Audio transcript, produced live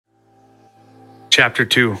Chapter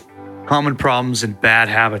 2, Common Problems and Bad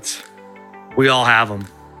Habits. We all have them.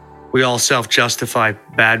 We all self-justify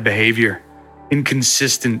bad behavior,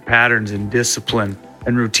 inconsistent patterns in discipline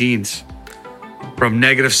and routines. From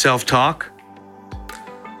negative self-talk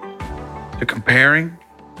to comparing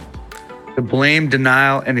to blame,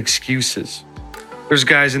 denial, and excuses. There's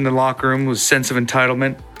guys in the locker room with a sense of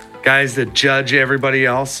entitlement, guys that judge everybody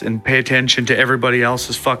else and pay attention to everybody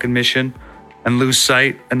else's fucking mission and lose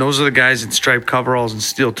sight. And those are the guys in striped coveralls and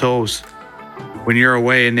steel toes when you're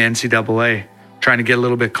away in the NCAA trying to get a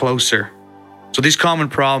little bit closer. So these common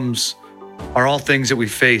problems are all things that we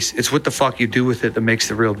face. It's what the fuck you do with it that makes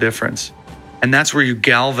the real difference. And that's where you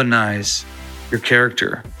galvanize your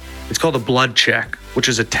character. It's called a blood check, which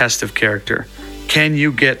is a test of character. Can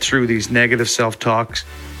you get through these negative self-talks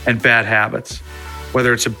and bad habits?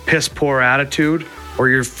 Whether it's a piss poor attitude or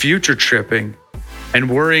you're future tripping and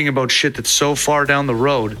worrying about shit that's so far down the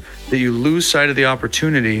road that you lose sight of the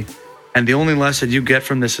opportunity, and the only lesson you get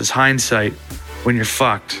from this is hindsight when you're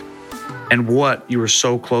fucked. And what you were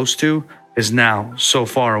so close to is now so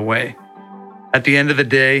far away. At the end of the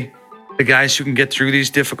day, the guys who can get through these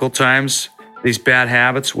difficult times, these bad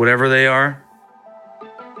habits, whatever they are,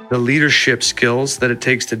 the leadership skills that it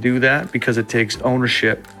takes to do that, because it takes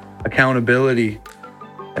ownership, accountability,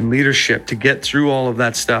 and leadership to get through all of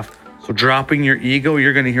that stuff. So dropping your ego,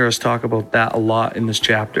 you're going to hear us talk about that a lot in this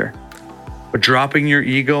chapter. But dropping your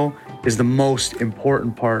ego is the most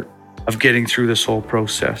important part of getting through this whole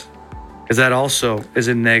process, because that also is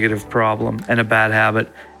a negative problem and a bad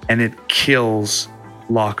habit, and it kills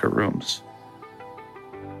locker rooms.